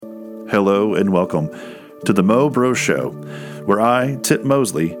Hello and welcome to the Mo Bro Show, where I, Tip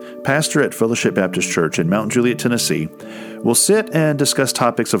Mosley, pastor at Fellowship Baptist Church in Mount Juliet, Tennessee, will sit and discuss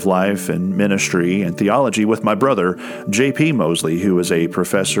topics of life and ministry and theology with my brother, J.P. Mosley, who is a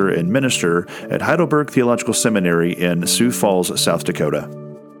professor and minister at Heidelberg Theological Seminary in Sioux Falls, South Dakota.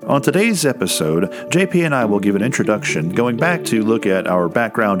 On today's episode, JP and I will give an introduction going back to look at our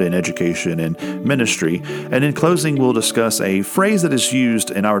background in education and ministry, and in closing we'll discuss a phrase that is used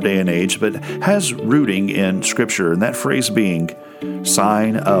in our day and age but has rooting in Scripture, and that phrase being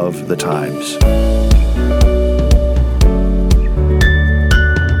sign of the times.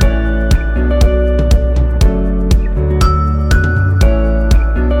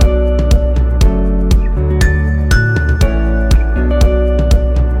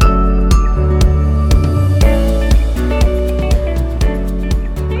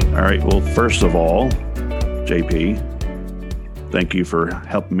 Well, first of all, JP, thank you for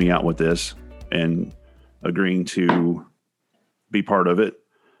helping me out with this and agreeing to be part of it.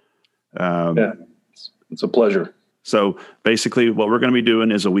 It's a pleasure. So basically what we're going to be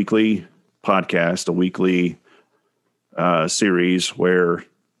doing is a weekly podcast, a weekly series where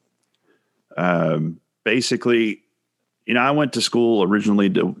basically, I went to school originally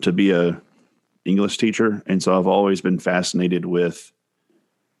to be a English teacher. And so I've always been fascinated with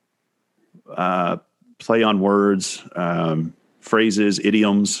play on words, phrases,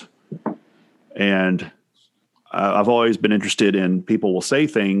 idioms. And I've always been interested in people will say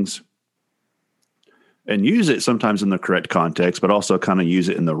things and use it sometimes in the correct context, but also kind of use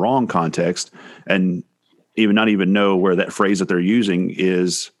it in the wrong context and even not even know where that phrase that they're using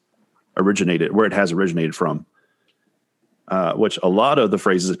is originated, where it has originated from, which a lot of the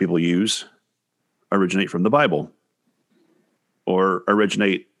phrases that people use originate from the Bible or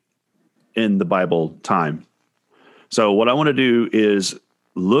originate in the Bible time. So what I want to do is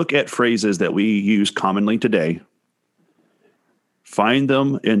look at phrases that we use commonly today, find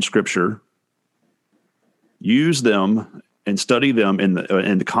them in Scripture, use them and study them in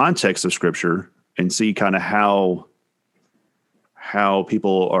the context of Scripture, and see kind of how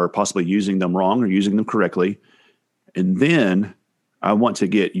people are possibly using them wrong or using them correctly. And then I want to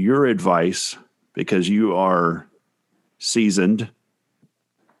get your advice, because you are seasoned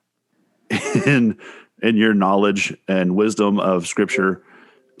in your knowledge and wisdom of Scripture.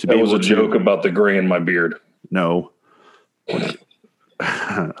 That was a joke about the gray in my beard. No.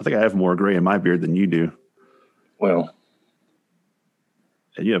 I think I have more gray in my beard than you do. Well.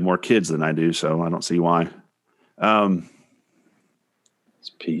 And you have more kids than I do, so I don't see why. It's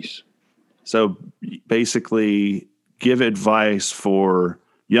peace. So basically, give advice for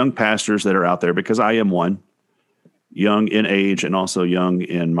young pastors that are out there, because I am one, young in age and also young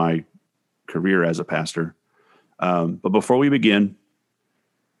in my career as a pastor. But before we begin,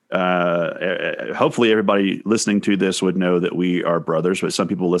 hopefully everybody listening to this would know that we are brothers, but some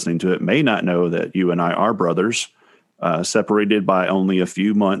people listening to it may not know that you and I are brothers, separated by only a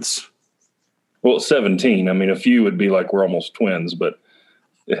few months. Well, 17. I mean, a few would be like we're almost twins, but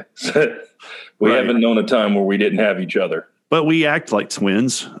we haven't known a time where we didn't have each other. But we act like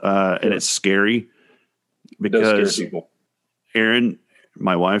twins, and it's scary because it does scare people. Erin,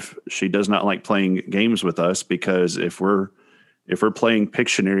 my wife, she does not like playing games with us, because if we're playing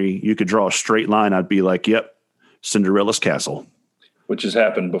Pictionary, you could draw a straight line. I'd be like, "Yep, Cinderella's castle," which has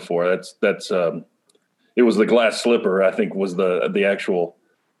happened before. That's it was the glass slipper, I think, was the actual.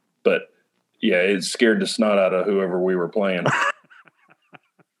 But yeah, it scared the snot out of whoever we were playing.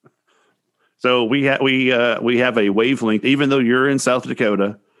 So we have a wavelength. Even though you're in South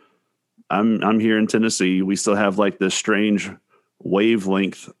Dakota, I'm here in Tennessee. We still have like this strange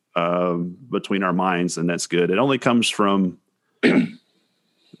wavelength between our minds, and that's good. It only comes from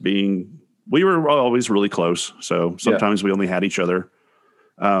we were always really close, so sometimes we only had each other.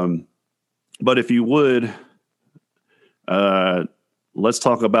 But if you would, let's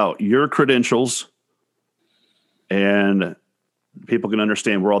talk about your credentials, and people can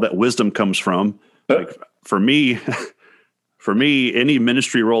understand where all that wisdom comes from. Like for me, any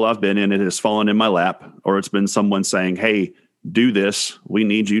ministry role I've been in, it has fallen in my lap, or it's been someone saying, "Hey, do this. We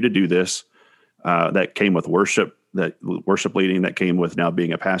need you to do this." That came with worship leading. That came with now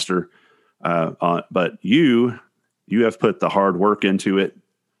being a pastor. But you have put the hard work into it.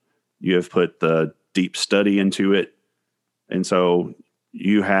 You have put the deep study into it. And so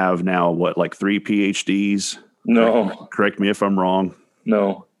you have now like 3 PhDs? No. Correct me if I'm wrong.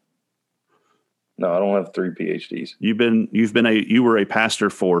 No, I don't have 3 PhDs. You were a pastor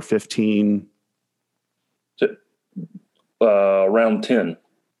for 15 around 10.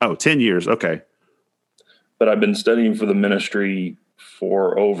 Oh, 10 years. Okay. But I've been studying for the ministry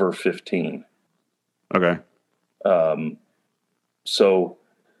for over 15. Okay. So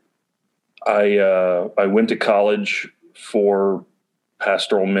I went to college for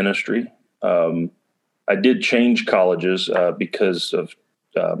pastoral ministry. I did change colleges because of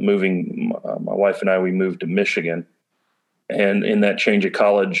moving. My wife and I, we moved to Michigan. And in that change of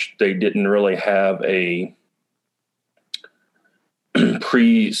college, they didn't really have a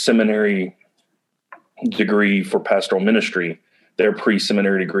pre-seminary degree for pastoral ministry. Their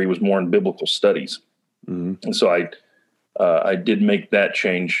pre-seminary degree was more in biblical studies. Mm-hmm. And so I did make that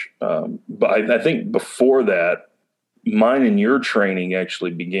change. But I think before that, mine and your training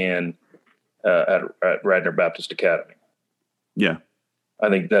actually began at Radnor Baptist Academy. Yeah. I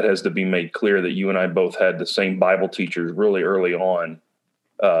think that has to be made clear that you and I both had the same Bible teachers really early on,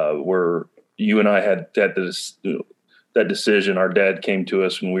 where you and I had this, that decision. Our dad came to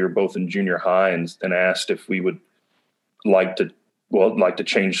us when we were both in junior high and asked if we would like to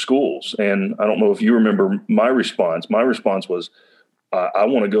change schools. And I don't know if you remember my response. My response was, I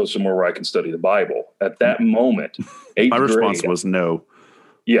want to go somewhere where I can study the Bible. At that moment, my response was no.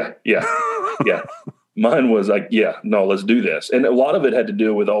 Yeah. Mine was like, yeah, no, let's do this. And a lot of it had to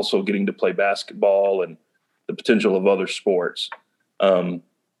do with also getting to play basketball and the potential of other sports.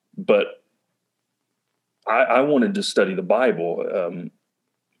 But I wanted to study the Bible.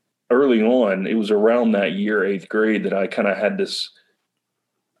 Early on, it was around that year, 8th grade, that I kind of had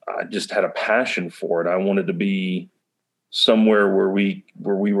I just had a passion for it. I wanted to be somewhere where we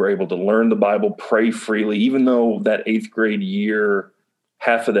were able to learn the Bible, pray freely, even though that 8th grade year,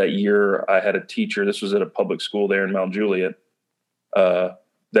 half of that year, I had a teacher. This was at a public school there in Mount Juliet, that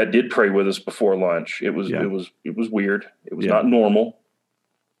did pray with us before lunch. It was weird. It was not normal.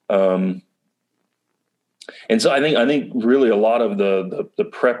 And so I think really a lot of the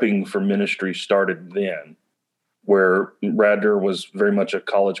prepping for ministry started then, where Radnor was very much a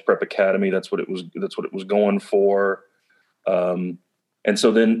college prep academy. That's what it was going for. And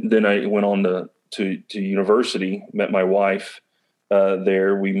so then I went on to university, met my wife.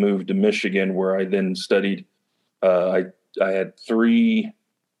 There, we moved to Michigan, where I then studied. I had three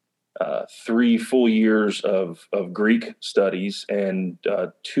full years of Greek studies and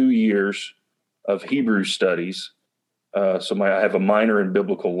 2 years of Hebrew studies. So I have a minor in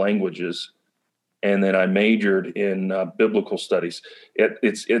biblical languages, and then I majored in biblical studies.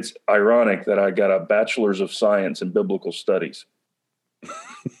 It's ironic that I got a bachelor's of science in biblical studies.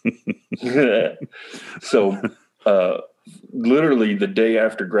 So. Literally the day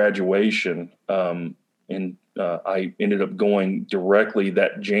after graduation, I ended up going directly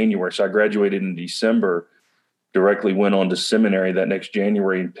that January. So I graduated in December, directly went on to seminary that next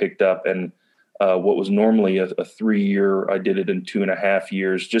January and picked up. And what was normally a 3-year, I did it in 2.5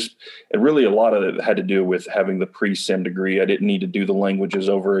 years. And really a lot of it had to do with having the pre-sem degree. I didn't need to do the languages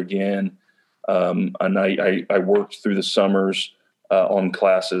over again. And I worked through the summers on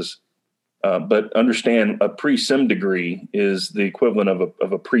classes. But understand, a pre-sim degree is the equivalent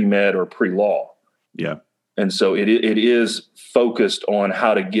of a pre-med or pre-law. Yeah. And so it is focused on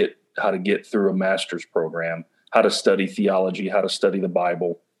how to get through a master's program, how to study theology, how to study the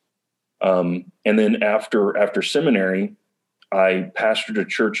Bible. And then after seminary, I pastored a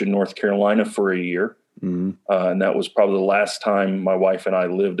church in North Carolina for a year. Mm-hmm. And that was probably the last time my wife and I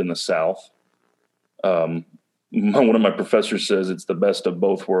lived in the South. One of my professors says it's the best of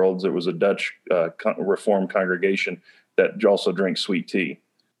both worlds. There was a Dutch Reformed congregation that also drank sweet tea,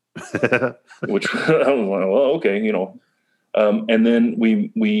 which I was like, well, okay, and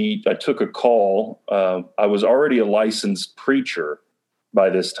then I took a call. I was already a licensed preacher by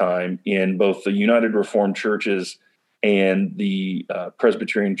this time in both the United Reformed Churches and the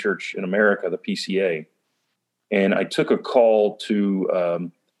Presbyterian Church in America, the PCA. And I took a call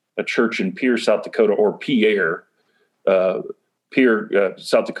to a church in Pierre, South Dakota, or Pierre,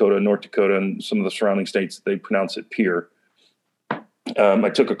 South Dakota, North Dakota, and some of the surrounding states, they pronounce it Pierre. I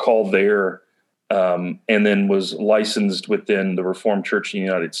took a call there, and then was licensed within the Reformed Church in the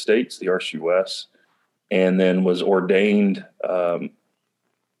United States, the RCUS, and then was ordained. And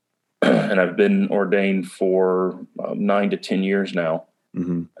I've been ordained for 9 to 10 years now,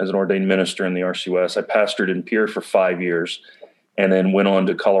 mm-hmm. as an ordained minister in the RCUS. I pastored in Pierre for 5 years. And then went on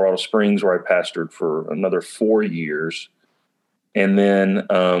to Colorado Springs, where I pastored for another 4 years. And then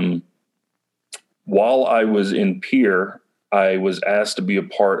while I was in Pierre, I was asked to be a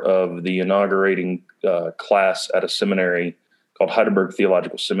part of the inaugurating class at a seminary called Heidelberg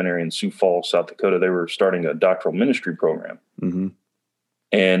Theological Seminary in Sioux Falls, South Dakota. They were starting a doctoral ministry program. Mm-hmm.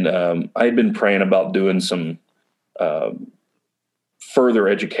 And I had been praying about doing some further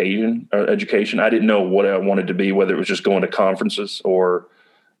education. I didn't know what I wanted to be, whether it was just going to conferences or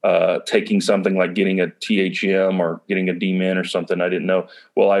taking something like getting a THM or getting a DMin or something. I didn't know.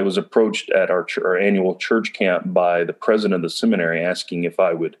 Well, I was approached at our annual church camp by the president of the seminary asking if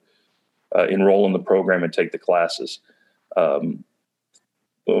I would enroll in the program and take the classes.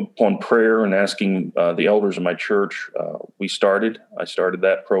 Upon prayer and asking the elders of my church, I started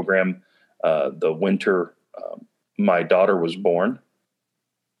that program the winter my daughter was born.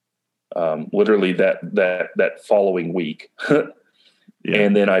 Literally that following week. Yeah.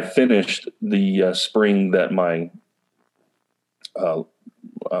 And then I finished the spring that my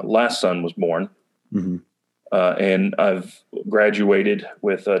last son was born, mm-hmm. And I've graduated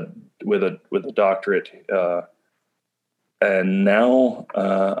with a doctorate, and now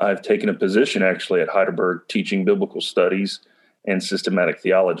I've taken a position actually at Heidelberg teaching biblical studies and systematic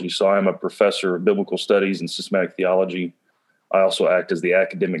theology. So I'm a professor of biblical studies and systematic theology. I also act as the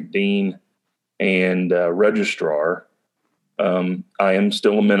academic dean and registrar. I am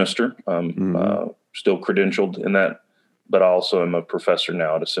still a minister. Still credentialed in that, but I also am a professor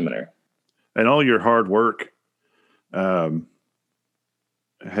now at a seminary. And all your hard work has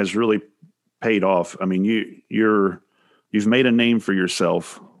really paid off. I mean, you've made a name for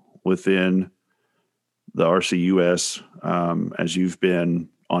yourself within the RCUS as you've been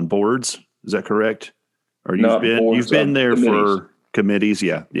on boards. Is that correct? Or you've been there committees. For committees?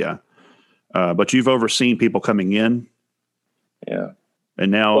 Yeah. But you've overseen people coming in. Yeah.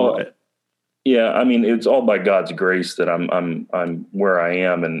 And now, yeah, I mean, it's all by God's grace that I'm where I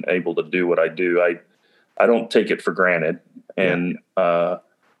am and able to do what I do. I don't take it for granted. And,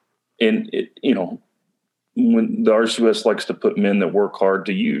 when the RCUS likes to put men that work hard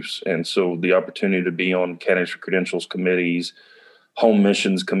to use. And so the opportunity to be on candidates for credentials committees, home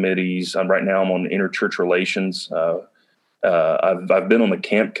missions committees. Right now I'm on interchurch relations. I've been on the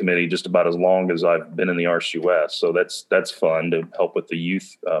camp committee just about as long as I've been in the RCUS. So that's fun to help with the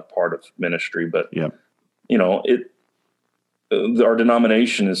youth part of ministry. But, our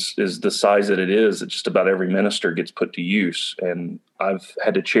denomination is the size that it is. It's just about every minister gets put to use. And I've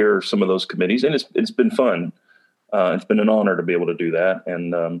had to chair some of those committees, and it's been fun. It's been an honor to be able to do that.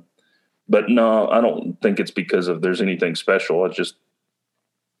 And, but no, I don't think it's because of there's anything special. It's just,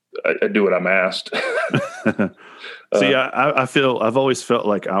 I do what I'm asked. See, I've always felt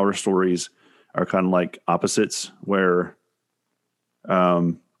like our stories are kind of like opposites where,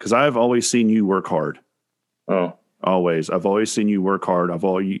 cause I've always seen you work hard. Oh, always. I've always seen you work hard. I've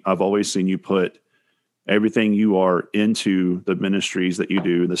always seen you put everything you are into the ministries that you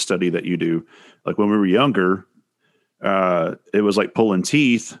do, the study that you do. Like when we were younger, it was like pulling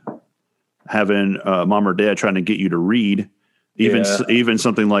teeth, having mom or dad trying to get you to read. Even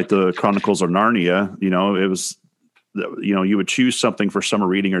something like the Chronicles of Narnia, it was, you would choose something for summer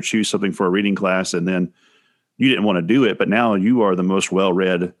reading or choose something for a reading class, and then you didn't want to do it. But now you are the most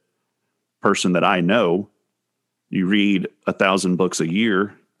well-read person that I know. You read 1,000 books a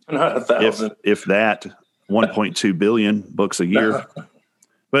year. Not 1,000. If that, 1.2 billion books a year.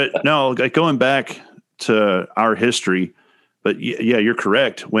 But no, like going back to our history, but yeah, you're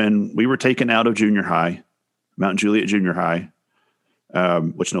correct. When we were taken out of junior high, Mount Juliet Junior High,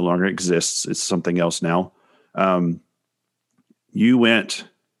 which no longer exists, it's something else now. You went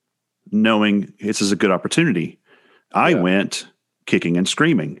knowing this is a good opportunity. I went kicking and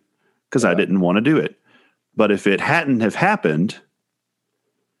screaming because I didn't want to do it. But if it hadn't have happened,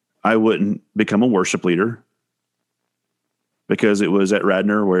 I wouldn't become a worship leader, because it was at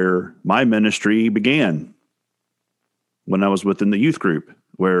Radnor where my ministry began when I was within the youth group,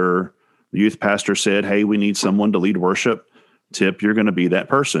 where the youth pastor said, "Hey, we need someone to lead worship. Tip, you're going to be that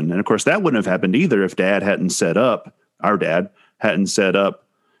person." And of course, that wouldn't have happened either if our dad hadn't set up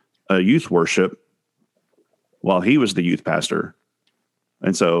a youth worship while he was the youth pastor.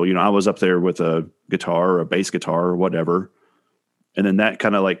 And so, I was up there with a guitar or a bass guitar or whatever. And then that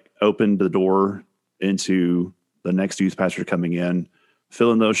kind of like opened the door into the next youth pastor coming in,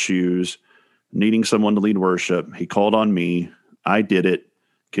 filling those shoes, needing someone to lead worship. He called on me. I did it,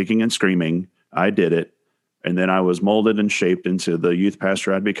 kicking and screaming. I did it. And then I was molded and shaped into the youth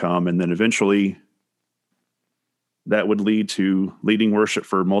pastor I'd become. And then eventually that would lead to leading worship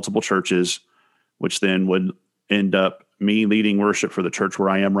for multiple churches, which then would end up me leading worship for the church where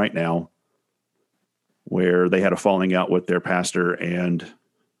I am right now, where they had a falling out with their pastor and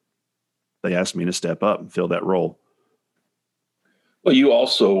they asked me to step up and fill that role. Well, you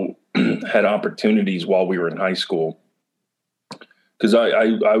also had opportunities while we were in high school, because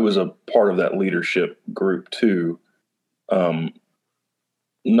I was a part of that leadership group too.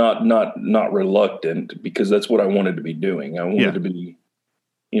 Not reluctant, because that's what I wanted to be doing. I wanted to be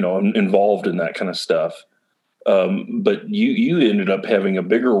involved in that kind of stuff. But you ended up having a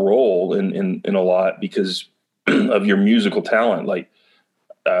bigger role in a lot because of your musical talent. Like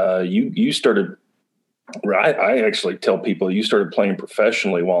you started. I actually tell people you started playing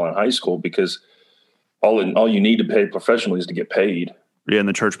professionally while in high school because all you need to pay professionally is to get paid. Yeah, and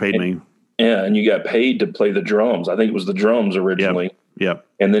the church paid me. Yeah, and you got paid to play the drums. I think it was the drums originally. Yep.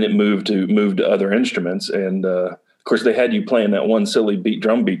 And then it moved to other instruments, and of course they had you playing that one silly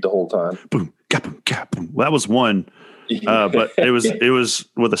drum beat the whole time. Boom, boom, boom. Well, that was one, but it was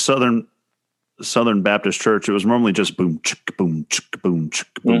with a Southern Baptist church. It was normally just boom, chick, boom, chick, boom, chick,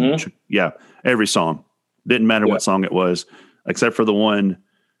 boom. Chick. Yeah, every song didn't matter what song it was, except for the one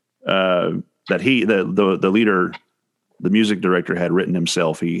that the leader, the music director, had written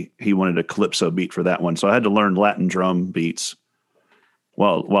himself. He wanted a calypso beat for that one, so I had to learn Latin drum beats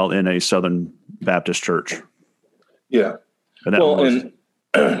while in a Southern Baptist church. Yeah. And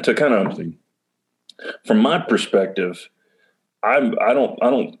to kind of, from my perspective, I mean,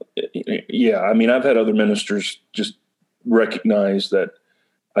 I've had other ministers just recognize that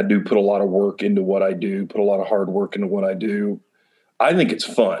I do put a lot of work into what I do, put a lot of hard work into what I do. I think it's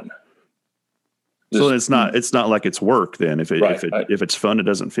fun. So it's not like it's work then. If it's fun, it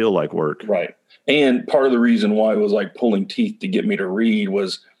doesn't feel like work. Right. And part of the reason why it was like pulling teeth to get me to read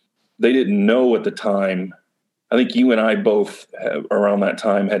was they didn't know at the time. I think you and I both around that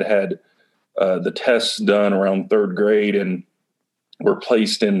time had the tests done around third grade and were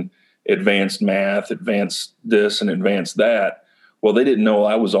placed in advanced math, advanced this and advanced that. Well, they didn't know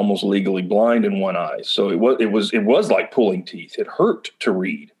I was almost legally blind in one eye. So it was like pulling teeth. It hurt to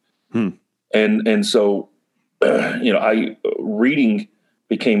read. And so, reading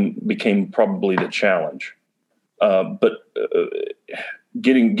became probably the challenge. But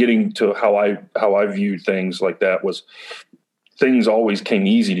getting to how I viewed things like that was things always came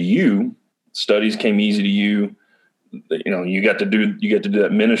easy to you. Studies came easy to you. You got to do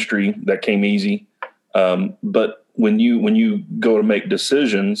that ministry that came easy. But when you go to make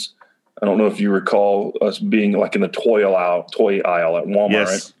decisions, I don't know if you recall us being like in the toy aisle at Walmart.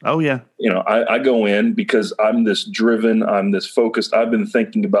 Yes. Oh yeah. I go in because I'm this driven, I'm this focused. I've been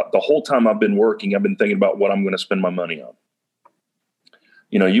thinking about the whole time I've been working. I've been thinking about what I'm going to spend my money on.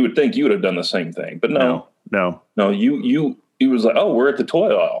 You would think you would have done the same thing, but no. You was like, oh, we're at the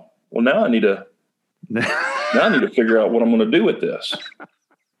toy aisle. Well, now I need to figure out what I'm going to do with this.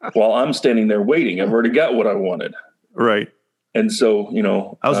 While I'm standing there waiting, I've already got what I wanted. Right. And so,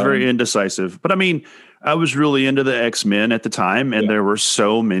 I was very indecisive, but I mean, I was really into the X-Men at the time, and there were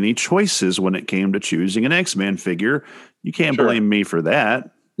so many choices when it came to choosing an X-Men figure. You can't blame me for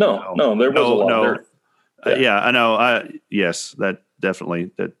that. No, there was a lot there. Yeah, I know. Yes, that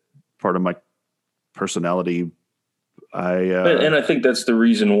definitely, that part of my personality. And I think that's the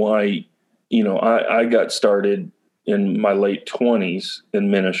reason why, I got started in my late 20s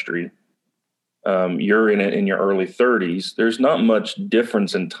in ministry. You're in it in your early 30s. There's not much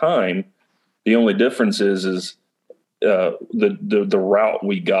difference in time. The only difference is the route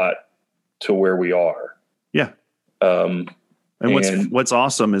we got to where we are. Yeah. And what's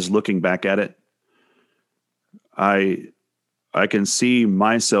awesome is looking back at it. I can see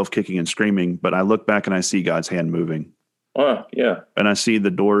myself kicking and screaming, but I look back and I see God's hand moving. Yeah. And I see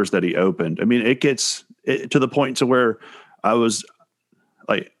the doors that he opened. I mean, it gets to the point to where I was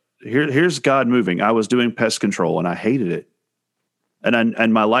like, here's God moving. I was doing pest control and I hated it.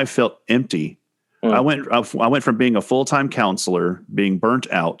 And my life felt empty. I went from being a full-time counselor, being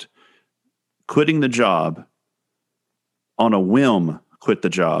burnt out, quitting the job on a whim, quit the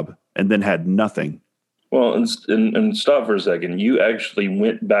job, and then had nothing. Well, and stop for a second. You actually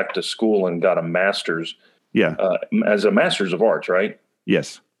went back to school and got a master's. Yeah. As a master's of arts, right?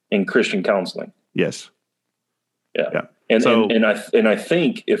 Yes. In Christian counseling. Yes. Yeah. And I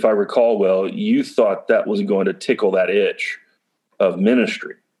think, if I recall well, you thought that was going to tickle that itch of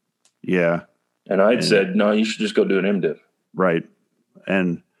ministry. Yeah. And I'd said, no, you should just go do an MDiv. Right.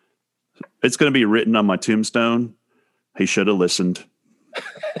 And it's going to be written on my tombstone. He should have listened.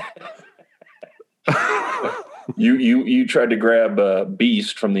 You tried to grab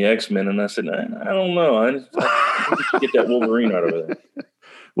Beast from the X-Men, and I said, I don't know. I need to get that Wolverine out of there.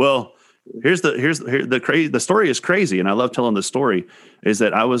 Well, here's the story is crazy, and I love telling the story. Is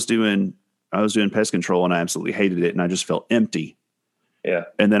that I was doing pest control, and I absolutely hated it, and I just felt empty. Yeah.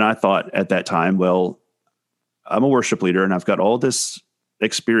 And then I thought at that time, well, I'm a worship leader, and I've got all this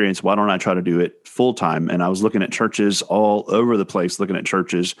experience. Why don't I try to do it full time? And I was looking at churches all over the place,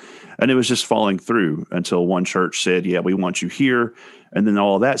 and it was just falling through until one church said, yeah, we want you here. And then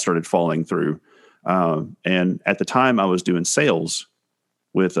all of that started falling through. And at the time I was doing sales,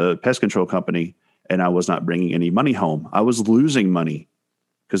 with a pest control company, and I was not bringing any money home. I was losing money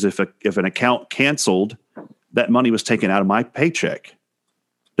because if an account canceled, that money was taken out of my paycheck.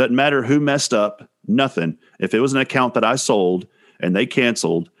 Doesn't matter who messed up, nothing. If it was an account that I sold and they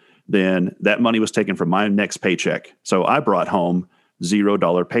canceled, then that money was taken from my next paycheck. So I brought home $0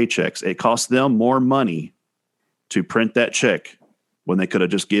 paychecks. It cost them more money to print that check when they could have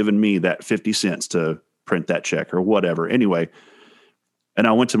just given me that 50 cents to print that check or whatever. Anyway, and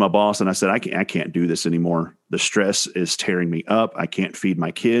I went to my boss and I said, I can't do this anymore. The stress is tearing me up. I can't feed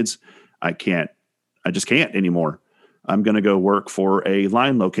my kids. I just can't anymore. I'm going to go work for a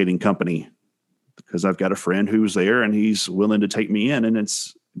line locating company because I've got a friend who's there and he's willing to take me in, and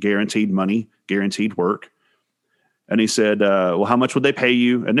it's guaranteed money, guaranteed work. And he said, well, how much would they pay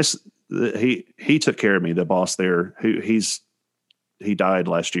you? And he took care of me, the boss there, he died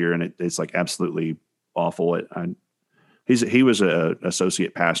last year, and it's like absolutely awful. He was a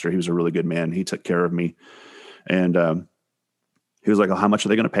associate pastor. He was a really good man. He took care of me. And he was like, oh, how much are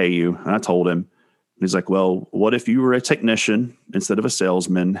they going to pay you? And I told him. He's like, well, what if you were a technician instead of a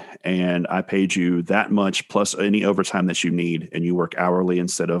salesman, and I paid you that much plus any overtime that you need, and you work hourly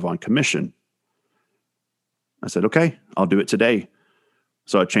instead of on commission? I said, okay, I'll do it today.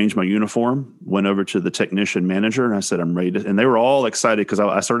 So I changed my uniform, went over to the technician manager, and I said, I'm ready to, and they were all excited because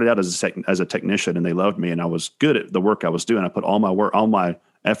I started out as a technician, and they loved me, and I was good at the work I was doing. I put all my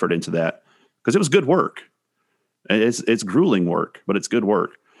effort into that because it was good work. It's grueling work, but it's good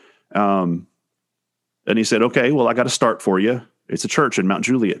work. And he said, okay, well, I got to start for you. It's a church in Mount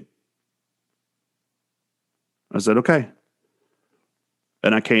Juliet. I said, okay.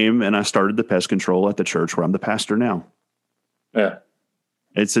 And I came and I started the pest control at the church where I'm the pastor now. Yeah.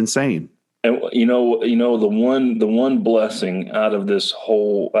 It's insane. And the one blessing out of this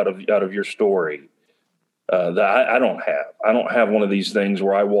whole, out of your story, that I don't have one of these things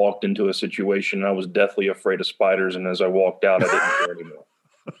where I walked into a situation and I was deathly afraid of spiders, and as I walked out, I didn't care anymore.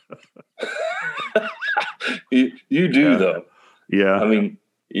 You do, though. Yeah. I mean,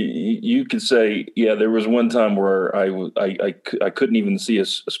 you could say, yeah, there was one time where I couldn't even see a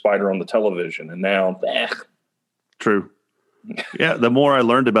spider on the television, and now, True. Yeah. The more I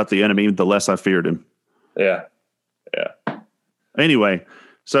learned about the enemy, the less I feared him. Yeah. Yeah. Anyway,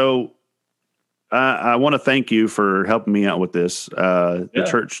 so I want to thank you for helping me out with this.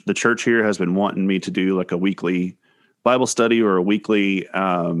 The church here has been wanting me to do like a weekly Bible study or a weekly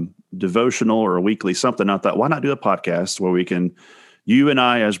devotional or a weekly something. I thought, why not do a podcast where we can, you and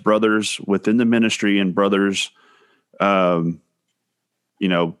I as brothers within the ministry and brothers, in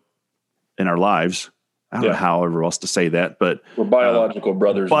our lives. I don't know however else to say that, but we're biological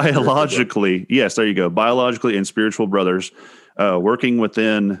brothers. Biologically, yes, there you go. Biologically and spiritual brothers working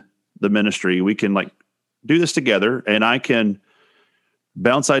within the ministry. We can do this together, and I can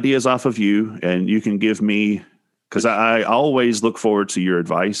bounce ideas off of you, and you can give me, because I always look forward to your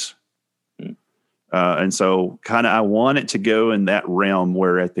advice. And so I want it to go in that realm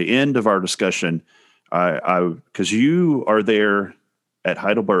where at the end of our discussion, because you are there at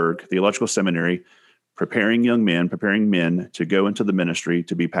Heidelberg Theological Seminary, preparing men to go into the ministry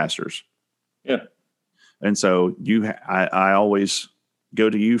to be pastors. Yeah. And so I always go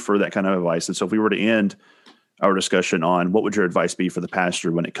to you for that kind of advice. And so if we were to end our discussion on what would your advice be for the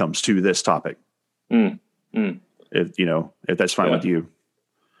pastor when it comes to this topic, if that's fine with you.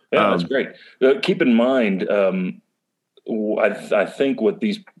 Yeah, that's great. Keep in mind, I think what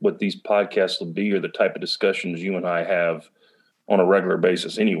these podcasts will be are the type of discussions you and I have on a regular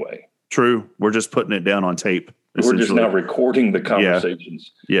basis anyway. True. We're just putting it down on tape. We're just now recording the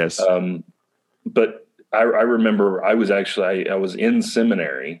conversations. Yeah. Yes. But I remember I was in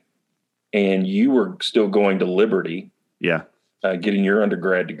seminary, and you were still going to Liberty. Yeah. Getting your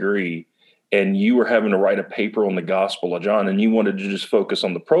undergrad degree. And you were having to write a paper on the Gospel of John, and you wanted to just focus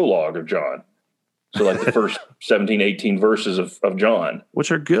on the prologue of John. So like the first 17, 18 verses of John. Which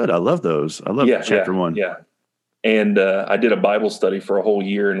are good. I love those. I love chapter 1. Yeah. And I did a Bible study for a whole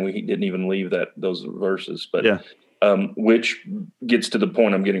year, and we didn't even leave those verses. But which gets to the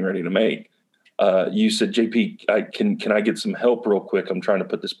point I'm getting ready to make. You said, JP, can I get some help real quick? I'm trying to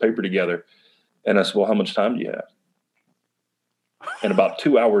put this paper together. And I said, well, how much time do you have? And about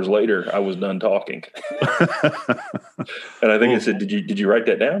 2 hours later, I was done talking. And I think I said, did you write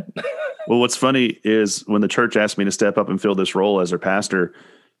that down? Well, what's funny is when the church asked me to step up and fill this role as their pastor,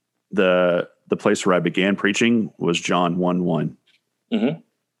 the place where I began preaching was John 1:1. Mm-hmm.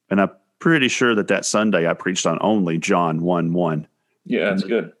 And I'm pretty sure that Sunday I preached on only John 1:1. Yeah, that's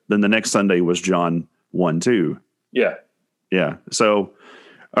good. Then the next Sunday was John 1:2. Yeah. Yeah. So,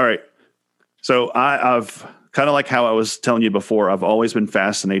 all right. So I've kind of like how I was telling you before, I've always been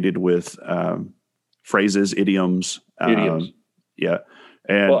fascinated with phrases, idioms. Yeah.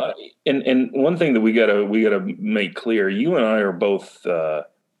 And well, and one thing that we gotta make clear, you and I are both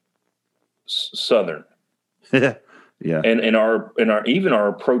Southern. yeah. And our even our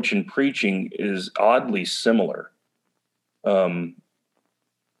approach in preaching is oddly similar.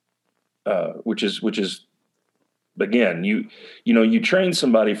 Which is again, you train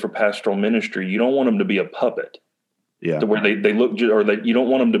somebody for pastoral ministry. You don't want them to be a puppet. Yeah. To where they look, or that you don't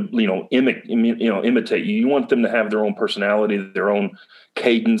want them to imitate you. You want them to have their own personality, their own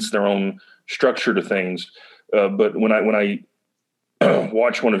cadence, their own structure to things. But when I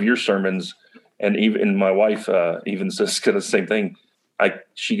watch one of your sermons, and even my wife even says kind of the same thing.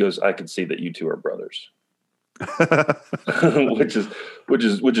 She goes, I could see that you two are brothers,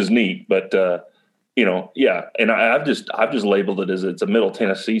 which is neat. But yeah. And I've just labeled it as it's a Middle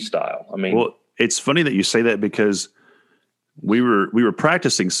Tennessee style. I mean, well, it's funny that you say that because we were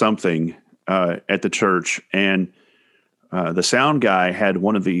practicing something at the church, and the sound guy had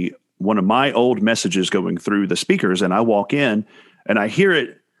one of my old messages going through the speakers, and I walk in and I hear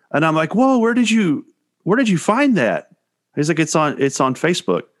it, and I'm like, "Whoa, where did you find that?" He's like, "It's on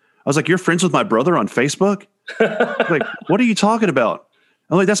Facebook." I was like, "You're friends with my brother on Facebook?" Like, what are you talking about?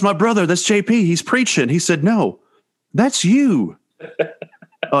 I'm like, "That's my brother. That's JP. He's preaching." He said, "No, that's you." I'm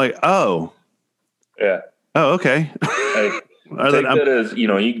like, "Oh, yeah. Oh, okay." Hey, take that as, you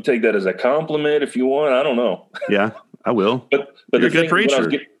can take that as a compliment if you want. I don't know. Yeah, I will. But you're a good preacher.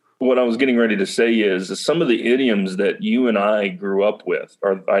 What I was getting ready to say is some of the idioms that you and I grew up with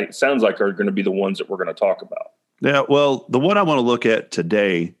sounds like are going to be the ones that we're going to talk about. Yeah, well, the one I want to look at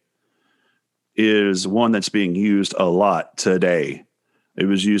today is one that's being used a lot today. It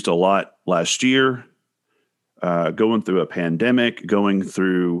was used a lot last year, going through a pandemic,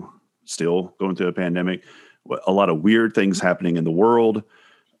 still going through a pandemic, a lot of weird things happening in the world,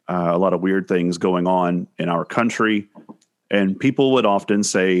 a lot of weird things going on in our country. And people would often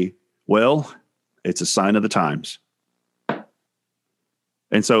say, well, it's a sign of the times.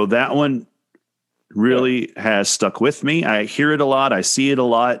 And so that one really has stuck with me. I hear it a lot. I see it a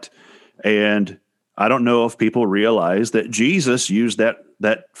lot. And I don't know if people realize that Jesus used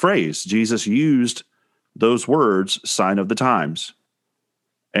that phrase. Jesus used those words, sign of the times.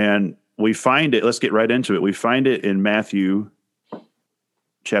 And we find it, let's get right into it. We find it in Matthew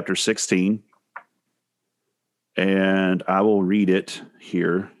chapter 16. And I will read it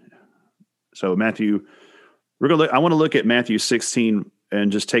here. So Matthew, I want to look at Matthew 16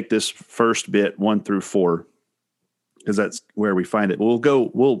 and just take this first bit 1 through 4, because that's where we find it.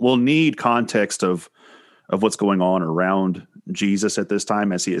 We'll need context of what's going on around Jesus at this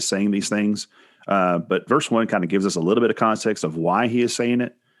time as he is saying these things. But verse 1 kind of gives us a little bit of context of why he is saying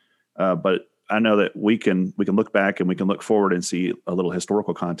it. But I know that we can look back and we can look forward and see a little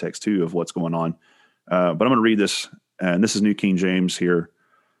historical context too of what's going on. But I'm going to read this, and this is New King James here.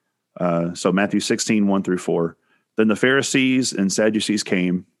 So Matthew 16, 1 through 4. Then the Pharisees and Sadducees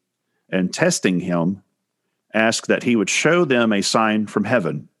came, and testing him, asked that he would show them a sign from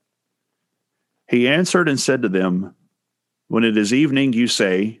heaven. He answered and said to them, when it is evening, you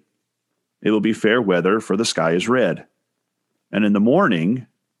say, it will be fair weather, for the sky is red. And in the morning,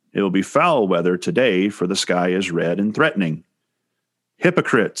 it will be foul weather today, for the sky is red and threatening.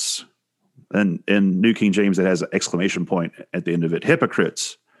 Hypocrites. And in New King James, it has an exclamation point at the end of it.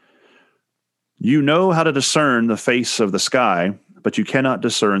 Hypocrites. You know how to discern the face of the sky, but you cannot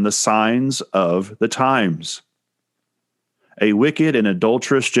discern the signs of the times. A wicked and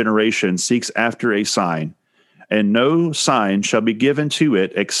adulterous generation seeks after a sign, and no sign shall be given to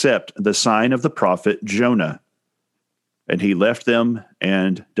it except the sign of the prophet Jonah. And he left them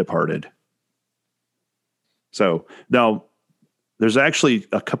and departed. So now there's actually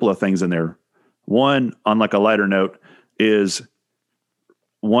a couple of things in there. One, on like a lighter note, is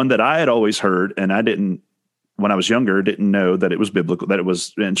one that I had always heard, and I didn't, when I was younger, didn't know that it was biblical, that it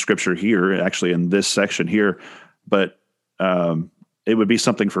was in scripture here, actually in this section here, but it would be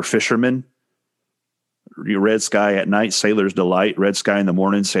something for fishermen. Red sky at night, sailor's delight. Red sky in the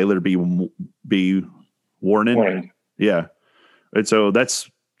morning, sailor be warning. Yeah. And so that's,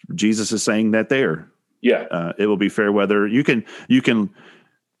 Jesus is saying that there. Yeah. It will be fair weather. You can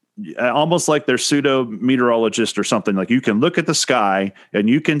almost like they're pseudo meteorologist or something, like you can look at the sky and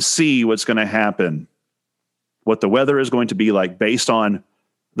you can see what's going to happen, what the weather is going to be like based on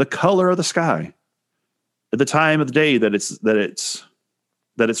the color of the sky at the time of the day that it's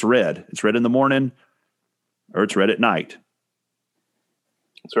red. It's red in the morning or it's red at night.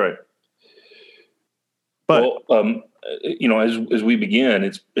 That's right. But as we begin,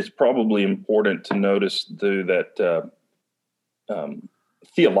 it's probably important to notice though that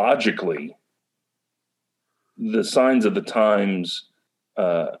theologically, the signs of the times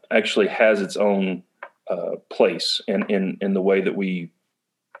actually has its own place in the way that we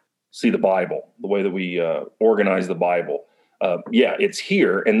see the Bible, the way that we organize the Bible. It's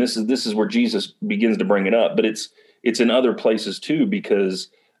here, and this is where Jesus begins to bring it up, but it's in other places too, because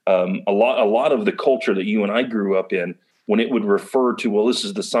a lot of the culture that you and I grew up in, when it would refer to, well, this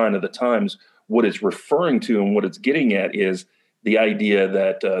is the sign of the times, what it's referring to and what it's getting at is the idea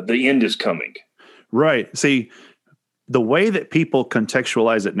that the end is coming. Right. See, the way that people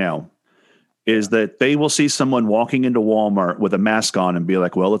contextualize it now is that they will see someone walking into Walmart with a mask on and be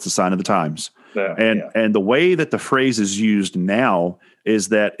like, well, it's a sign of the times. And the way that the phrase is used now is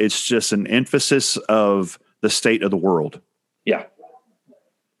that it's just an emphasis of the state of the world. Yeah.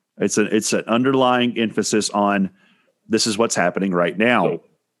 It's an underlying emphasis on this is what's happening right now.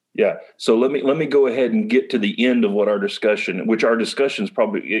 So let me go ahead and get to the end of what our discussion, which our discussion is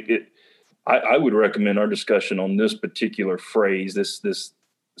probably, I would recommend our discussion on this particular phrase, this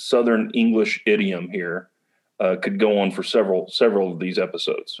Southern English idiom here, could go on for several of these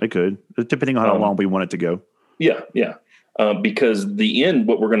episodes. It could, depending on how long we want it to go. Because the end,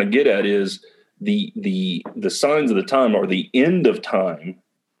 what we're going to get at is the signs of the time, or the end of time,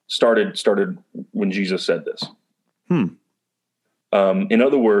 started when Jesus said this. In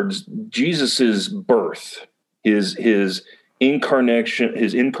other words, Jesus's birth, his incarnation,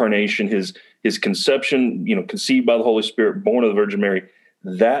 his conception, conceived by the Holy Spirit, born of the Virgin Mary,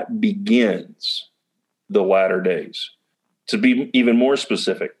 that begins the latter days. To be even more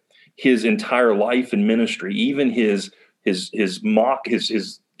specific, his entire life and ministry, even his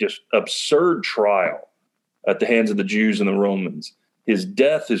just absurd trial at the hands of the Jews and the Romans, his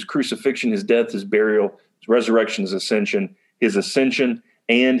death, his crucifixion, his death, his burial, his resurrection, his ascension,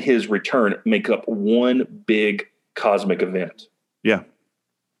 and his return make up one big cosmic event. Yeah.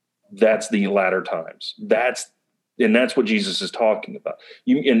 That's the latter times. That's what Jesus is talking about.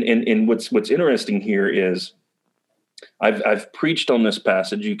 And what's interesting here is I've preached on this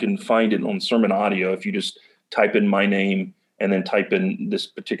passage. You can find it on sermon audio if you just type in my name and then type in this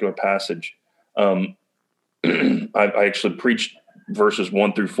particular passage. I actually preached verses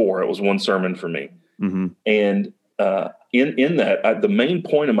 1 through 4. It was one sermon for me. Mm-hmm. And in that, the main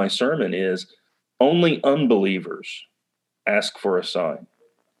point of my sermon is only unbelievers ask for a sign.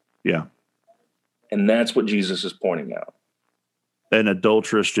 Yeah. And that's what Jesus is pointing out. An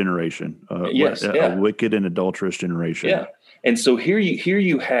adulterous generation. A wicked and adulterous generation. Yeah. And so here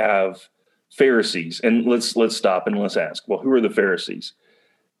you have Pharisees, and let's stop and let's ask, well, who are the Pharisees?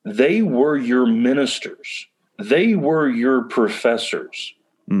 They were your ministers. They were your professors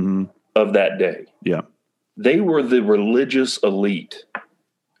of that day. Yeah. They were the religious elite.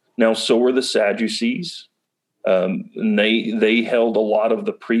 Now, so were the Sadducees. And they held a lot of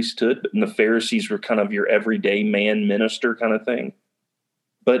the priesthood, and the Pharisees were kind of your everyday man minister kind of thing.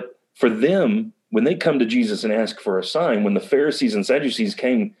 But for them, when they come to Jesus and ask for a sign, when the Pharisees and Sadducees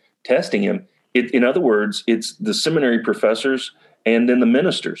came testing him, in other words, it's the seminary professors and then the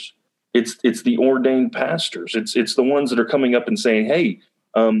ministers. It's the ordained pastors. It's the ones that are coming up and saying, hey,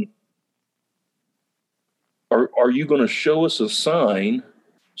 are you going to show us a sign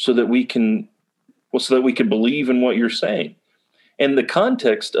so that we can believe in what you're saying? And the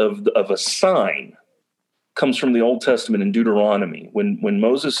context of a sign comes from the Old Testament in Deuteronomy, when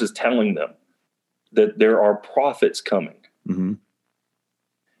Moses is telling them that there are prophets coming. Mm-hmm.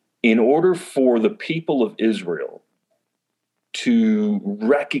 In order for the people of Israel to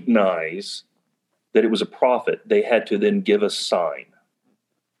recognize that it was a prophet, they had to then give a sign.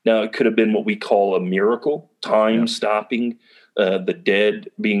 Now, it could have been what we call a miracle, time stopping, the dead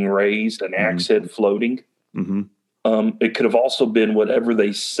being raised, an axe head floating. Mm-hmm. It could have also been whatever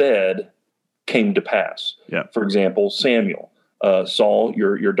they said came to pass. Yeah. For example, Samuel, Saul,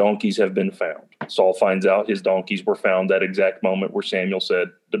 your donkeys have been found. Saul finds out his donkeys were found that exact moment where Samuel said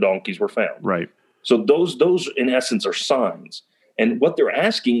the donkeys were found. Right. So those in essence are signs. And what they're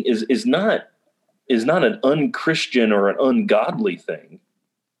asking is not an unchristian or an ungodly thing.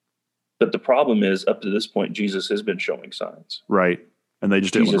 But the problem is, up to this point, Jesus has been showing signs. Right. And they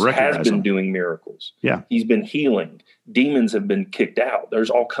just didn't want to recognize has been them. Doing miracles. Yeah. He's been healing. Demons have been kicked out.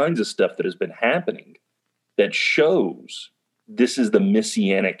 There's all kinds of stuff that has been happening that shows this is the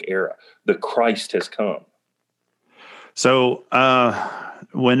Messianic era. The Christ has come. So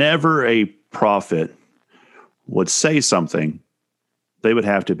whenever a prophet would say something, they would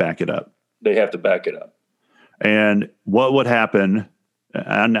have to back it up. They have to back it up. And what would happen?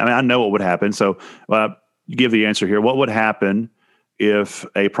 I know what would happen. So you give the answer here. What would happen if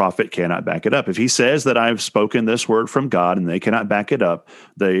a prophet cannot back it up? If he says that I've spoken this word from God and they cannot back it up,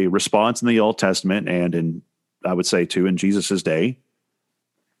 the response in the Old Testament and in, I would say too, in Jesus's day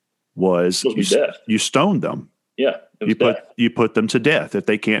was you stoned them. Yeah. You put them to death if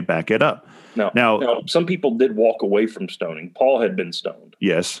they can't back it up. Now, some people did walk away from stoning. Paul had been stoned.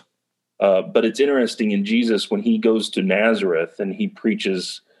 Yes. But it's interesting in Jesus, when he goes to Nazareth and he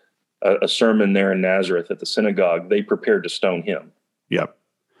preaches a sermon there in Nazareth at the synagogue, they prepared to stone him. Yep.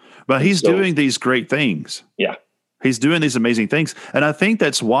 But he's doing these great things. Yeah. He's doing these amazing things. And I think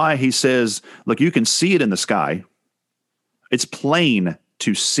that's why he says, look, you can see it in the sky. It's plain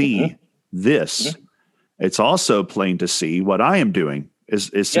to see this. Mm-hmm. It's also plain to see what I am doing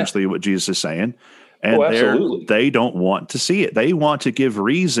is essentially what Jesus is saying. And they don't want to see it. They want to give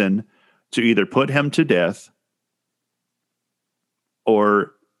reason to either put him to death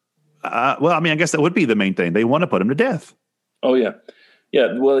or, I guess that would be the main thing. They want to put him to death. Oh, yeah.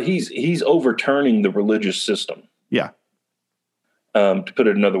 Yeah. Well, he's overturning the religious system. Yeah. To put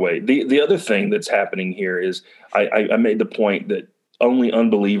it another way, the other thing that's happening here is I made the point that only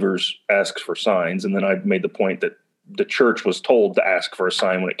unbelievers ask for signs. And then I made the point that the church was told to ask for a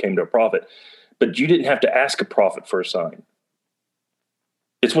sign when it came to a prophet. But you didn't have to ask a prophet for a sign.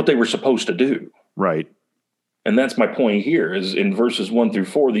 It's what they were supposed to do. Right. And that's my point here is in verses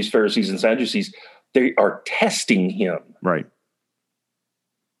 1-4, these Pharisees and Sadducees, they are testing him. Right.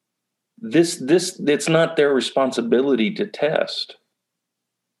 It's not their responsibility to test.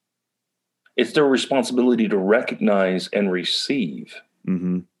 It's their responsibility to recognize and receive.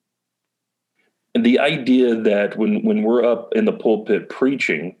 Mm-hmm. And the idea that when we're up in the pulpit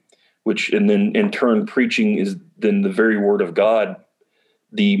preaching, and then in turn preaching is then the very word of God,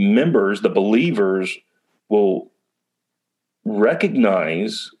 the members, the believers will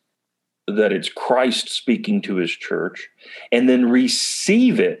recognize that it's Christ speaking to his church and then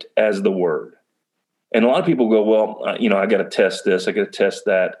receive it as the word. And a lot of people go, well, I got to test this. I got to test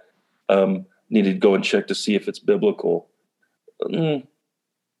that. Need to go and check to see if it's biblical.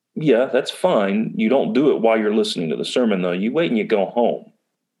 Yeah, that's fine. You don't do it while you're listening to the sermon, though. You wait and you go home.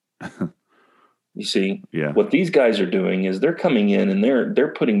 You see, what these guys are doing is they're coming in and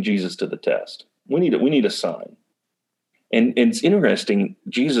they're putting Jesus to the test. We need a sign. And it's interesting.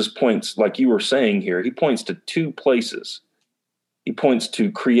 Jesus points, like you were saying here, he points to two places. He points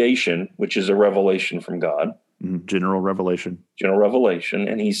to creation, which is a revelation from God. General revelation.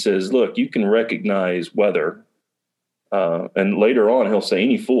 And he says, look, you can recognize weather. And later on, he'll say,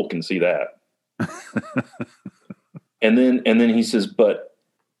 any fool can see that. and then he says, but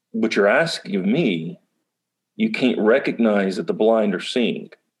what you're asking of me, you can't recognize that the blind are seeing.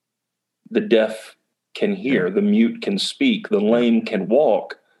 The deaf can hear, the mute can speak, the lame can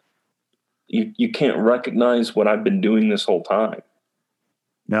walk. You can't recognize what I've been doing this whole time.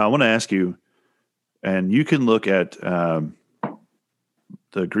 Now, I want to ask you, and you can look at the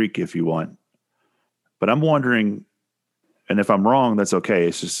Greek if you want, but I'm wondering, and if I'm wrong, that's okay.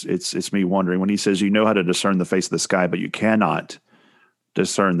 It's just it's me wondering when he says you know how to discern the face of the sky, but you cannot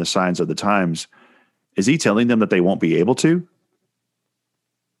discern the signs of the times. Is he telling them that they won't be able to?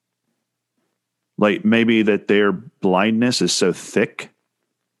 Like maybe that their blindness is so thick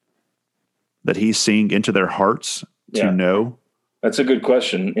that he's seeing into their hearts to know? That's a good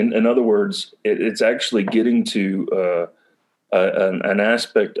question. In other words, it's actually getting to an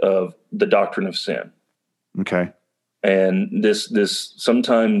aspect of the doctrine of sin. Okay. And this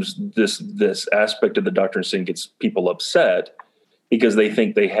sometimes this aspect of the doctrine of sin gets people upset because they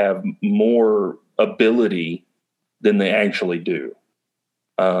think they have more ability than they actually do.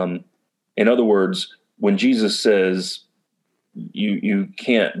 In other words, when Jesus says you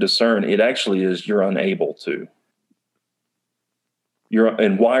can't discern, it actually is you're unable to.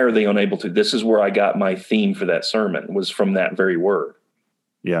 And why are they unable to? This is where I got my theme for that sermon, was from that very word.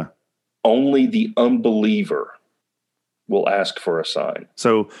 Yeah. Only the unbeliever will ask for a sign.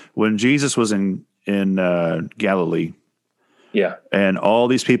 So when Jesus was in Galilee, and all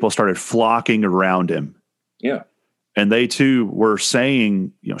these people started flocking around him, and they too were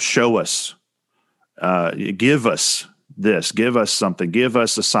saying, show us, give us this, give us something, give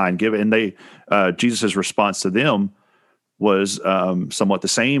us a sign, and Jesus's response to them was somewhat the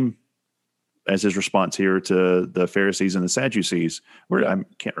same as his response here to the Pharisees and the Sadducees. I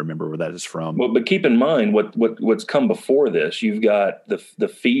can't remember where that is from. Well, but keep in mind what's come before this. You've got the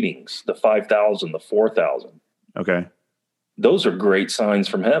feedings, the 5,000, the 4,000. Okay. Those are great signs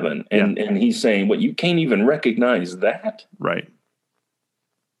from heaven. And he's saying, you can't even recognize that. Right.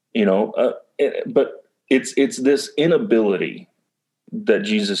 But it's this inability that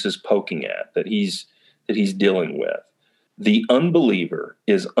Jesus is poking at, that he's that he's dealing with. The unbeliever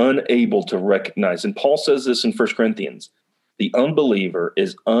is unable to recognize, and Paul says this in 1 Corinthians, the unbeliever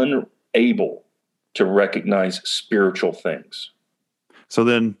is unable to recognize spiritual things. So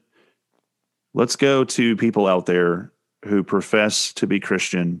then let's go to people out there who profess to be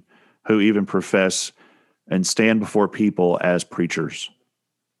Christian, who even profess and stand before people as preachers.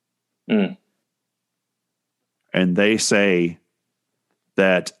 Mm. And they say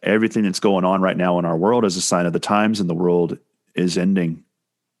that everything that's going on right now in our world is a sign of the times and the world is ending.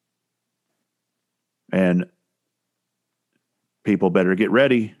 And people better get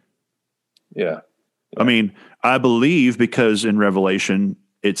ready. Yeah. I mean, I believe because in Revelation,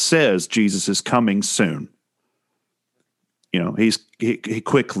 it says Jesus is coming soon. You know, he's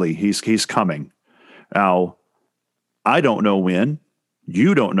coming. Now, I don't know when.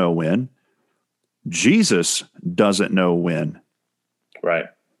 You don't know when. Jesus doesn't know when. Right.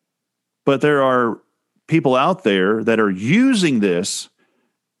 But there are people out there that are using this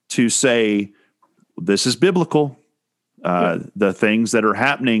to say, this is biblical. The things that are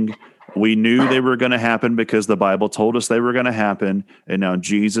happening, we knew they were going to happen because the Bible told us they were going to happen. And now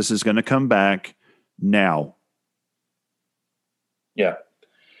Jesus is going to come back now. Yeah.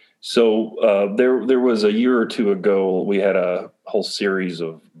 So there was a year or two ago, we had a whole series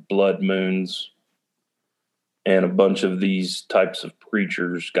of blood moons, and a bunch of these types of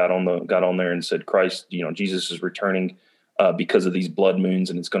preachers got on there and said, Christ, Jesus is returning because of these blood moons,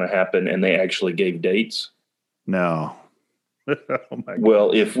 and it's going to happen. And they actually gave dates. No. Oh my God.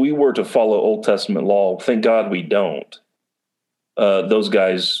 Well, if we were to follow Old Testament law, thank God we don't. Those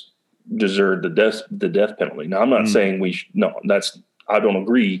guys deserve the death penalty. Now, I'm not saying I don't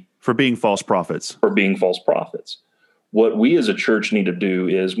agree. For being false prophets. What we as a church need to do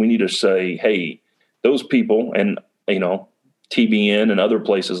is we need to say, hey, those people, and TBN and other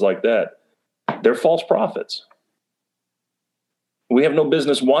places like that, they're false prophets. We have no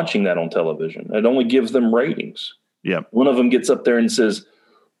business watching that on television. It only gives them ratings. Yeah. One of them gets up there and says,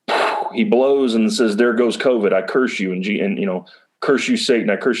 he blows and says, there goes COVID. I curse you. And curse you, Satan.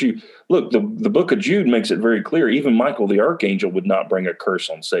 I curse you. Look, the book of Jude makes it very clear. Even Michael, the archangel, would not bring a curse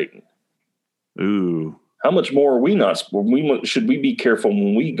on Satan. Ooh. How much more are we not? Should we be careful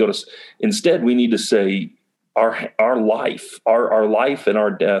when we go to? Instead, we need to say our life and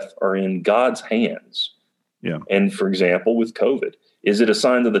our death are in God's hands. Yeah. And for example, with COVID, is it a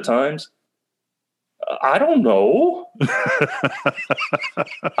sign of the times? I don't know.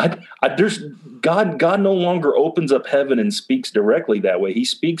 God no longer opens up heaven and speaks directly that way. He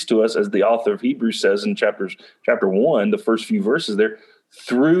speaks to us, as the author of Hebrews says in chapter 1, the first few verses there,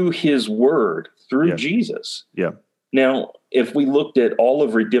 through his word, through Jesus. Yeah. Now, if we looked at all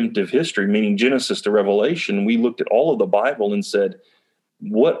of redemptive history, meaning Genesis to Revelation, we looked at all of the Bible and said,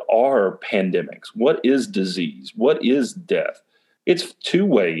 what are pandemics? What is disease? What is death? It's two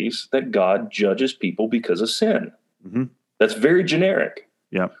ways that God judges people because of sin. Mm-hmm. That's very generic.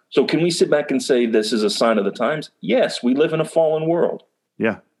 Yeah. So can we sit back and say this is a sign of the times? Yes, we live in a fallen world.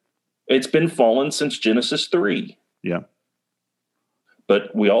 Yeah. It's been fallen since Genesis 3. Yeah.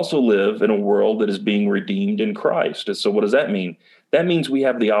 But we also live in a world that is being redeemed in Christ. And so what does that mean? That means we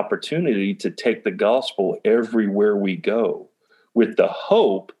have the opportunity to take the gospel everywhere we go, with the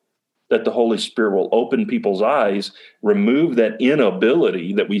hope that the Holy Spirit will open people's eyes, remove that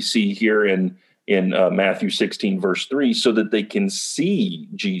inability that we see here in Matthew 16, verse 3, so that they can see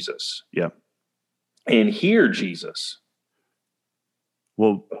Jesus. Yeah. And hear Jesus.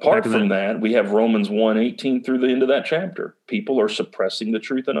 Well, apart from that, we have Romans 1:18 through the end of that chapter. People are suppressing the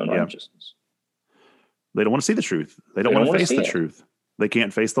truth and unrighteousness. They don't want to see the truth. They don't want to face the truth. They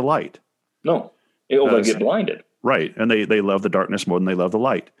can't face the light. No. They'll get blinded. Right. And they love the darkness more than they love the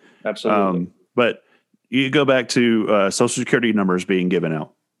light. Absolutely. But you go back to Social Security numbers being given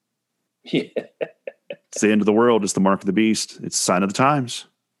out. Yeah. It's the end of the world. It's the mark of the beast. It's a sign of the times.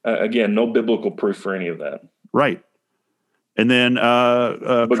 Again, no biblical proof for any of that. Right. And then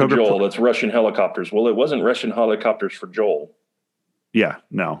Book of Joel, that's Russian helicopters. Well, it wasn't Russian helicopters for Joel. Yeah,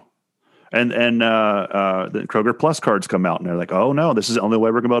 no. And the Kroger Plus cards come out, and they're like, oh, no, this is the only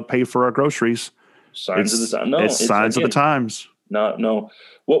way we're going to be able to pay for our groceries. Signs of the time. No, it's signs of the times. No.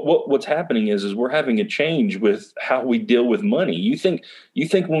 What's happening is we're having a change with how we deal with money. You think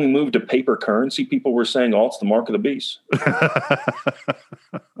when we moved to paper currency, people were saying, "Oh, it's the mark of the beast."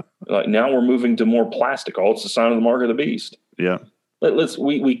 Like now we're moving to more plastic. Oh, it's the sign of the mark of the beast. Yeah.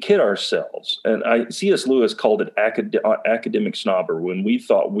 We kid ourselves, and C.S. Lewis called it academic snobber when we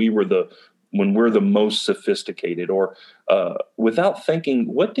thought when we're the most sophisticated, or without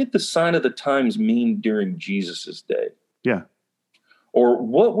thinking, what did the sign of the times mean during Jesus's day? Yeah. Or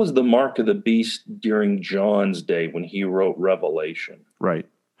what was the mark of the beast during John's day when he wrote Revelation? Right.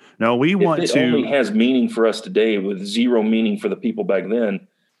 Now we If want it to only has meaning for us today with zero meaning for the people back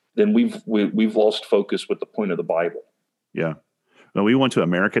then we've lost focus with the point of the Bible. Yeah. Well, we want to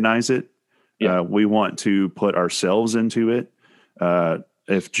Americanize it. Yeah. We want to put ourselves into it.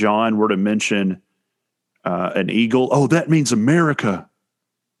 If John were to mention an eagle, oh, that means America.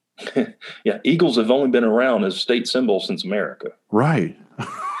 Yeah, eagles have only been around as state symbols since America. Right.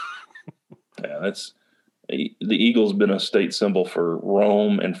 Yeah, the eagle's been a state symbol for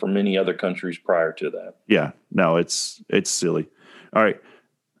Rome and for many other countries prior to that. Yeah. No, it's silly. All right.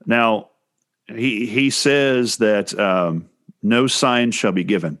 Now he says that no sign shall be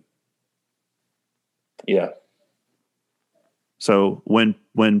given. Yeah. So when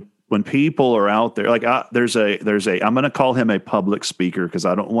people are out there, like there's a I'm going to call him a public speaker because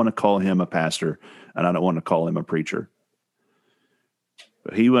I don't want to call him a pastor and I don't want to call him a preacher.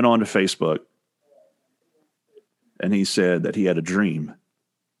 But he went on to Facebook and he said that he had a dream.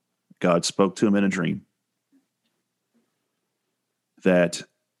 God spoke to him in a dream that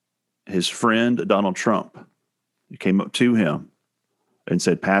his friend Donald Trump came up to him and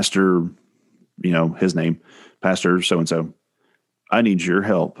said, Pastor, his name, Pastor so-and-so, I need your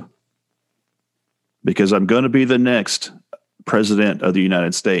help because I'm going to be the next president of the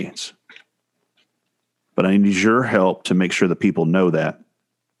United States. But I need your help to make sure that people know that.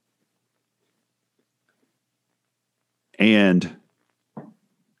 And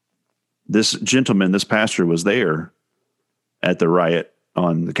this gentleman, this pastor, was there at the riot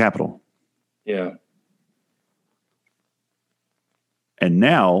on the Capitol. Yeah. And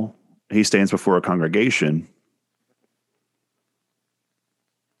now he stands before a congregation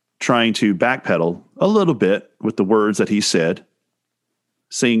trying to backpedal a little bit with the words that he said,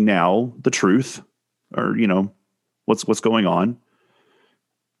 seeing now the truth or, what's going on.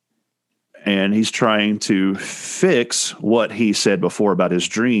 And he's trying to fix what he said before about his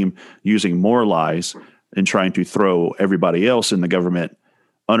dream using more lies and trying to throw everybody else in the government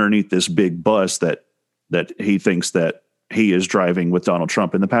underneath this big bus that he thinks that he is driving with Donald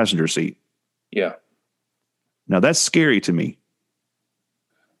Trump in the passenger seat. Yeah. Now that's scary to me.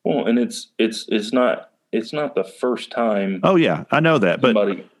 Well, and it's not the first time. Oh yeah, I know that.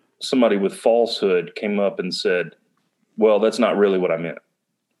 But somebody with falsehood came up and said, well, that's not really what I meant.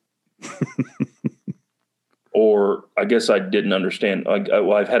 Or I guess I didn't understand.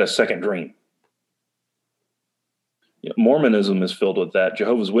 I've had a second dream. Mormonism is filled with that.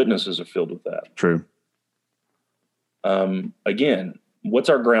 Jehovah's Witnesses are filled with that. True. Again, what's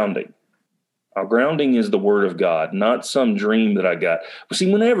our grounding? Our grounding is the Word of God, not some dream that I got. But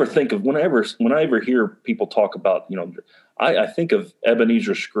see, whenever I ever hear people talk about, I think of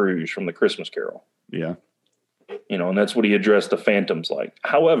Ebenezer Scrooge from the Christmas Carol. Yeah. And that's what he addressed the phantoms like.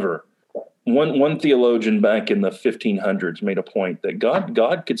 However, one theologian back in the 1500s made a point that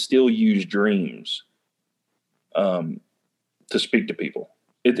God could still use dreams to speak to people.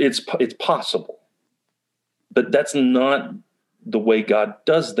 It's possible, but that's not the way God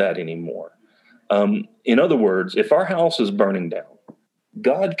does that anymore. In other words, if our house is burning down,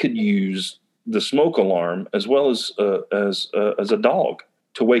 God could use the smoke alarm as well as a dog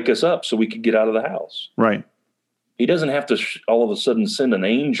to wake us up so we could get out of the house. Right. He doesn't have to all of a sudden send an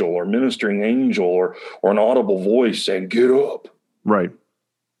angel or ministering angel or an audible voice saying, get up. Right.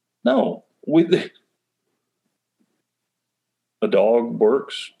 No, a dog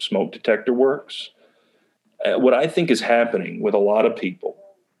works, smoke detector works. What I think is happening with a lot of people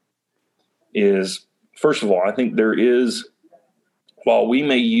is, first of all, I think there is, while we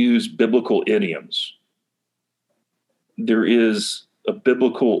may use biblical idioms, there is a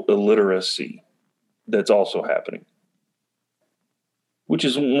biblical illiteracy that's also happening, which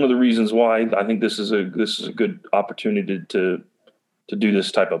is one of the reasons why I think this is a good opportunity to do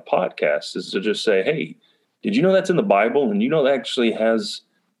this type of podcast, is to just say, hey, did you know that's in the Bible? And that actually has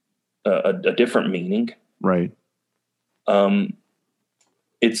a different meaning. Right.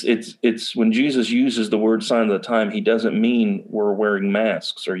 It's when Jesus uses the word sign of the time, he doesn't mean we're wearing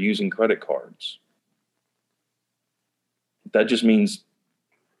masks or using credit cards. That just means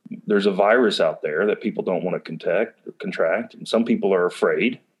there's a virus out there that people don't want to contract, and some people are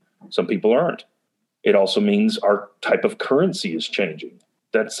afraid, some people aren't. It also means our type of currency is changing.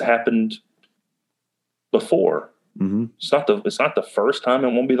 That's happened before. Mm-hmm. It's not the first time,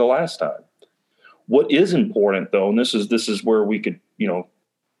 it won't be the last time. What is important, though, and this is where we could,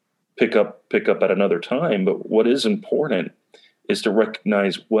 pick up at another time, but what is important is to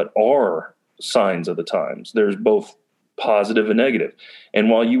recognize what are signs of the times. There's both positive and negative. And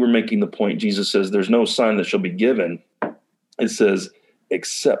while you were making the point, Jesus says there's no sign that shall be given. It says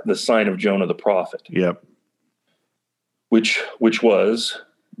except the sign of Jonah the prophet. Yep. Which was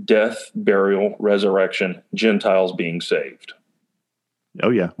death, burial, resurrection, Gentiles being saved. Oh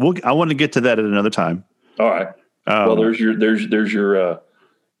yeah. I want to get to that at another time. All right. Well, there's your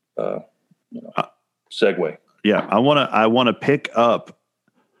segue. Yeah, I want to pick up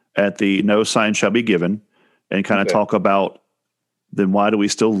at the no sign shall be given, and kind of talk about then why do we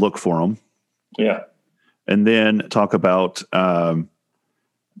still look for them? Yeah, and then talk about the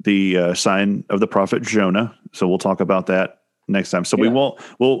sign of the prophet Jonah. So we'll talk about that next time. So we'll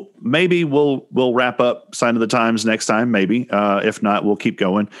wrap up sign of the times next time. Maybe if not, we'll keep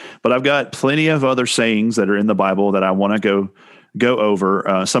going. But I've got plenty of other sayings that are in the Bible that I want to go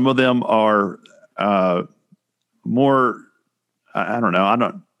over. Some of them are more. I don't know. I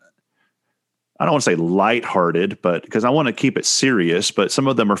don't want to say lighthearted, but because I want to keep it serious. But some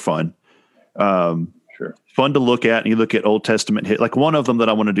of them are fun. Sure. Fun to look at. And you look at Old Testament hit. Like one of them that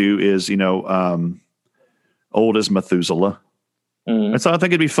I want to do is old as Methuselah. Mm-hmm. And so I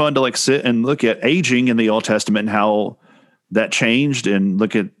think it'd be fun to like sit and look at aging in the Old Testament and how that changed, and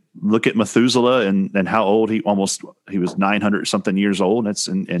look at Methuselah and how old he was 900 something years old. That's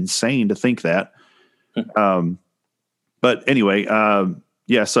insane to think that. But anyway,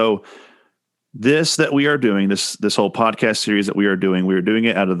 so this that we are doing, this whole podcast series that we are doing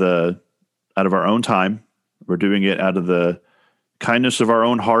it out of our own time. We're doing it out of the kindness of our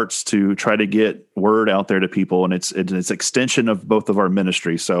own hearts to try to get word out there to people. And it's extension of both of our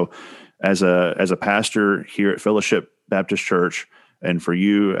ministries. So as a pastor here at Fellowship Baptist Church, and for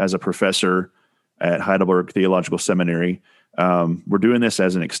you as a professor at Heidelberg Theological Seminary, we're doing this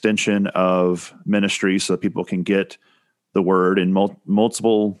as an extension of ministry so that people can get the word in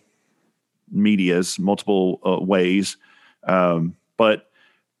multiple medias, multiple ways. But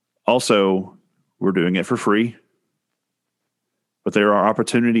also we're doing it for free. But there are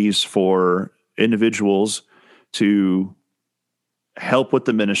opportunities for individuals to help with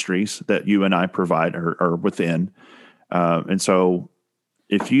the ministries that you and I provide or within. And so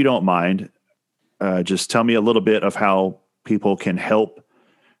if you don't mind, just tell me a little bit of how people can help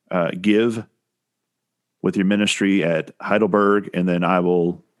give with your ministry at Heidelberg, and then I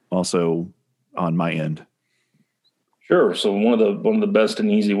will also on my end. Sure. So one of the best and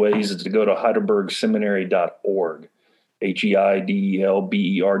easy ways is to go to heidelbergseminary.org.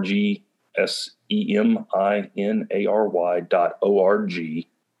 HeidelbergSeminary.org,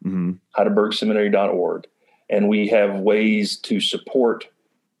 mm-hmm. heidelbergseminary.org. And we have ways to support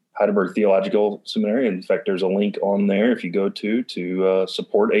Heidelberg Theological Seminary. In fact, there's a link on there if you go to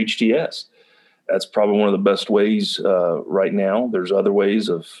support HTS. That's probably one of the best ways right now. There's other ways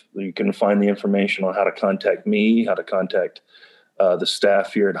you can find the information on how to contact me, how to contact the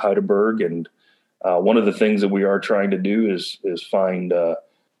staff here at Heidelberg. And one of the things that we are trying to do is find what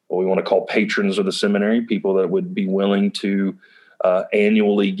we want to call patrons of the seminary, people that would be willing to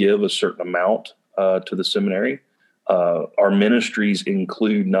annually give a certain amount to the seminary. Our ministries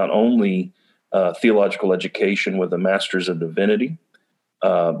include not only theological education with a Master's of Divinity,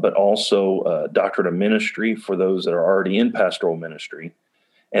 but also doctorate of ministry for those that are already in pastoral ministry.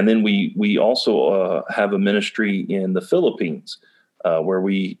 And then we also have a ministry in the Philippines, where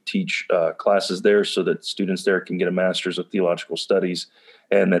we teach classes there so that students there can get a Master's of Theological Studies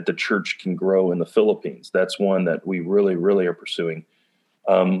and that the church can grow in the Philippines. That's one that we really, really are pursuing.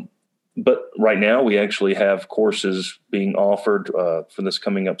 But right now we actually have courses being offered for this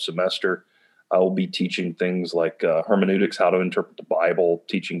coming up semester. I will be teaching things like hermeneutics, how to interpret the Bible,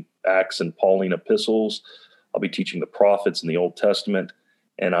 teaching Acts and Pauline epistles. I'll be teaching the prophets in the Old Testament,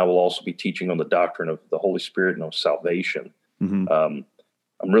 and I will also be teaching on the doctrine of the Holy Spirit and of salvation. Mm-hmm. I'm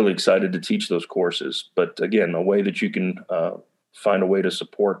really excited to teach those courses. But again, a way that you can find a way to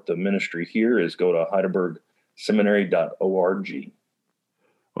support the ministry here is go to heidelbergseminary.org.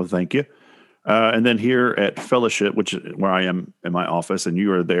 Well, thank you. And then here at Fellowship, where I am in my office, and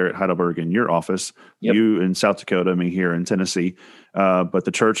you are there at Heidelberg in your office, yep. You in South Dakota, me here in Tennessee. But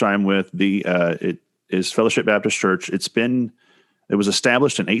the church I'm with, it is Fellowship Baptist Church. It was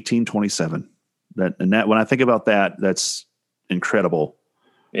established in 1827. That when I think about that, that's incredible.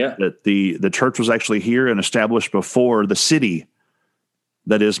 Yeah. That the church was actually here and established before the city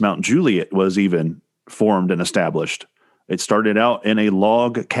that is Mount Juliet was even formed and established. It started out in a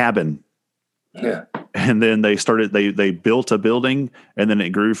log cabin. Yeah. And then they built a building, and then it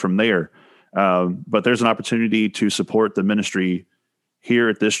grew from there. But there's an opportunity to support the ministry here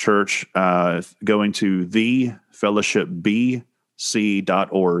at this church, going to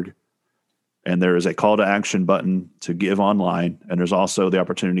thefellowshipbc.org. And there is a call to action button to give online. And there's also the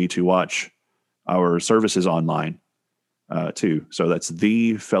opportunity to watch our services online. too. So that's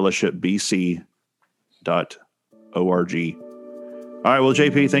thefellowshipbc.org. All right. Well,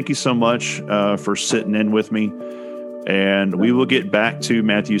 JP, thank you so much for sitting in with me. And we will get back to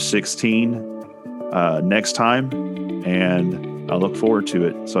Matthew 16 next time. And I look forward to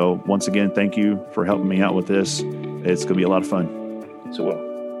it. So once again, thank you for helping me out with this. It's going to be a lot of fun. So well.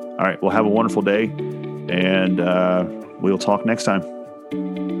 All right. Well, have a wonderful day. And we'll talk next time.